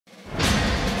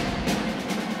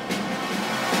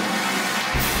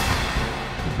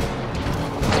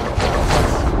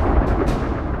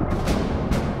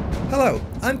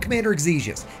I'm Commander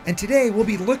Exesius, and today we'll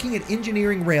be looking at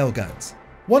engineering railguns.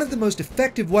 One of the most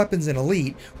effective weapons in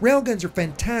Elite, railguns are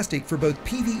fantastic for both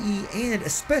PvE and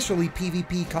especially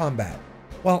PvP combat.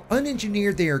 While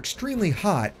unengineered, they are extremely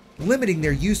hot, limiting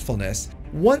their usefulness.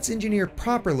 Once engineered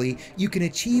properly, you can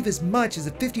achieve as much as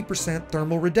a 50%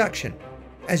 thermal reduction.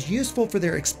 As useful for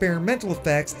their experimental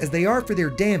effects as they are for their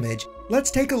damage,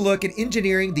 let's take a look at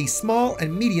engineering these small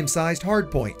and medium-sized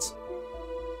hardpoints.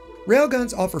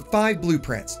 Railguns offer 5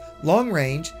 blueprints: long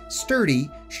range,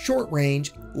 sturdy, short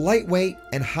range, lightweight,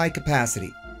 and high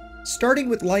capacity. Starting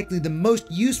with likely the most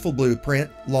useful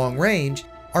blueprint, long range,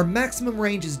 our maximum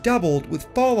range is doubled, with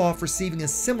fall off receiving a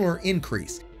similar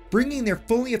increase, bringing their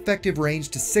fully effective range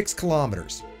to 6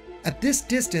 kilometers. At this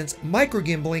distance,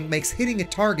 microgimbling makes hitting a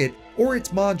target or its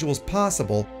modules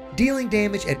possible, dealing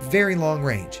damage at very long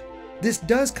range. This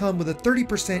does come with a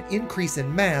 30% increase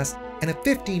in mass and a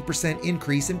 15%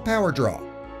 increase in power draw.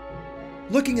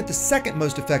 Looking at the second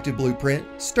most effective blueprint,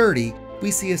 sturdy,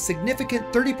 we see a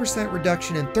significant 30%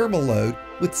 reduction in thermal load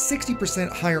with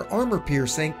 60% higher armor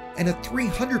piercing and a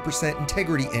 300%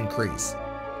 integrity increase.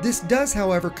 This does,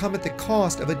 however, come at the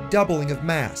cost of a doubling of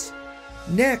mass.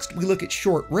 Next, we look at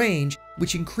short range,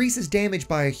 which increases damage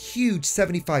by a huge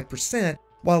 75%,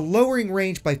 while lowering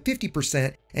range by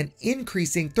 50% and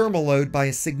increasing thermal load by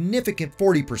a significant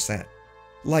 40%.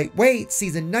 Lightweight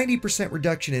sees a 90%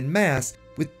 reduction in mass,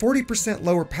 with 40%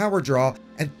 lower power draw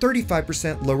and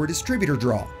 35% lower distributor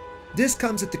draw. This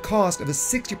comes at the cost of a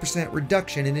 60%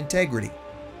 reduction in integrity.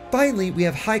 Finally, we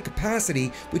have high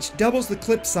capacity, which doubles the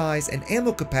clip size and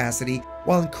ammo capacity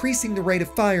while increasing the rate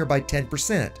of fire by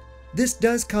 10%. This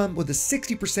does come with a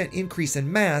 60% increase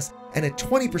in mass and a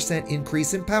 20%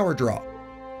 increase in power draw.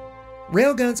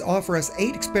 Railguns offer us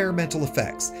 8 experimental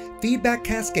effects: feedback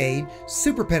cascade,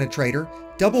 super penetrator,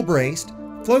 double braced,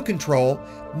 flow control,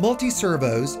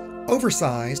 multi-servos,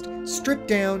 oversized, stripped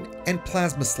down, and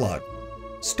plasma slug.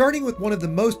 Starting with one of the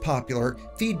most popular,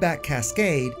 feedback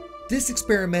cascade, this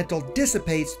experimental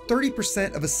dissipates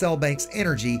 30% of a cell bank's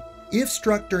energy if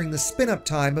struck during the spin-up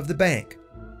time of the bank.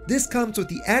 This comes with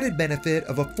the added benefit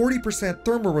of a 40%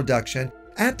 thermal reduction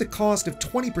at the cost of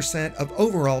 20% of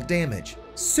overall damage.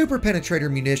 Super penetrator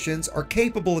munitions are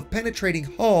capable of penetrating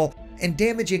hull and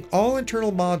damaging all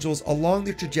internal modules along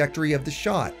the trajectory of the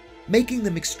shot, making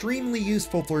them extremely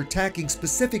useful for attacking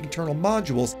specific internal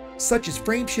modules such as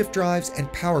frameshift drives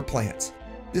and power plants.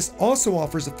 This also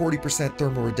offers a 40%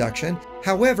 thermal reduction,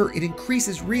 however, it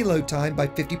increases reload time by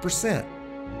 50%.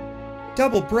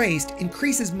 Double braced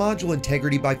increases module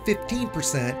integrity by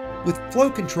 15%, with flow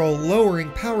control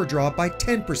lowering power draw by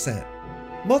 10%.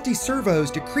 Multi-servos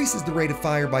decreases the rate of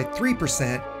fire by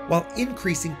 3% while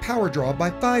increasing power draw by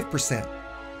 5%.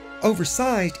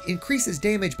 Oversized increases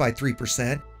damage by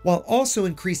 3% while also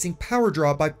increasing power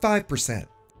draw by 5%.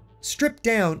 Stripped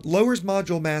down lowers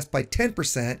module mass by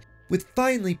 10%, with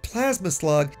finally plasma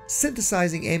slug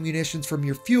synthesizing ammunitions from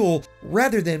your fuel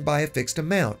rather than by a fixed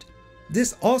amount.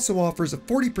 This also offers a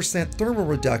 40% thermal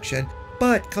reduction,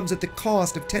 but comes at the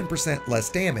cost of 10% less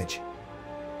damage.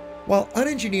 While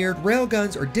unengineered,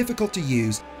 railguns are difficult to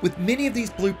use. With many of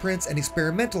these blueprints and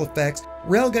experimental effects,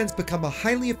 railguns become a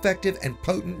highly effective and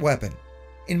potent weapon.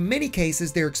 In many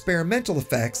cases, their experimental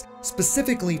effects,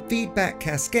 specifically feedback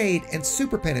cascade and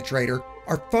super penetrator,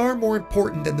 are far more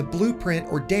important than the blueprint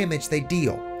or damage they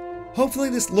deal. Hopefully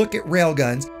this look at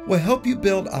railguns will help you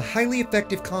build a highly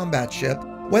effective combat ship,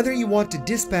 whether you want to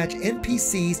dispatch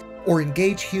NPCs or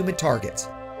engage human targets.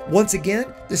 Once again,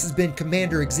 this has been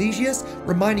Commander Exesius,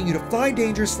 reminding you to fly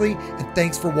dangerously, and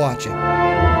thanks for watching.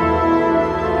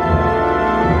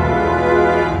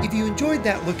 If you enjoyed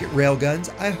that look at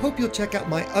railguns, I hope you'll check out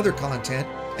my other content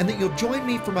and that you'll join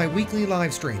me for my weekly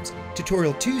live streams,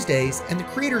 Tutorial Tuesdays, and the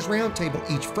Creators Roundtable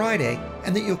each Friday,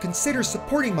 and that you'll consider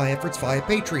supporting my efforts via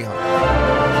Patreon.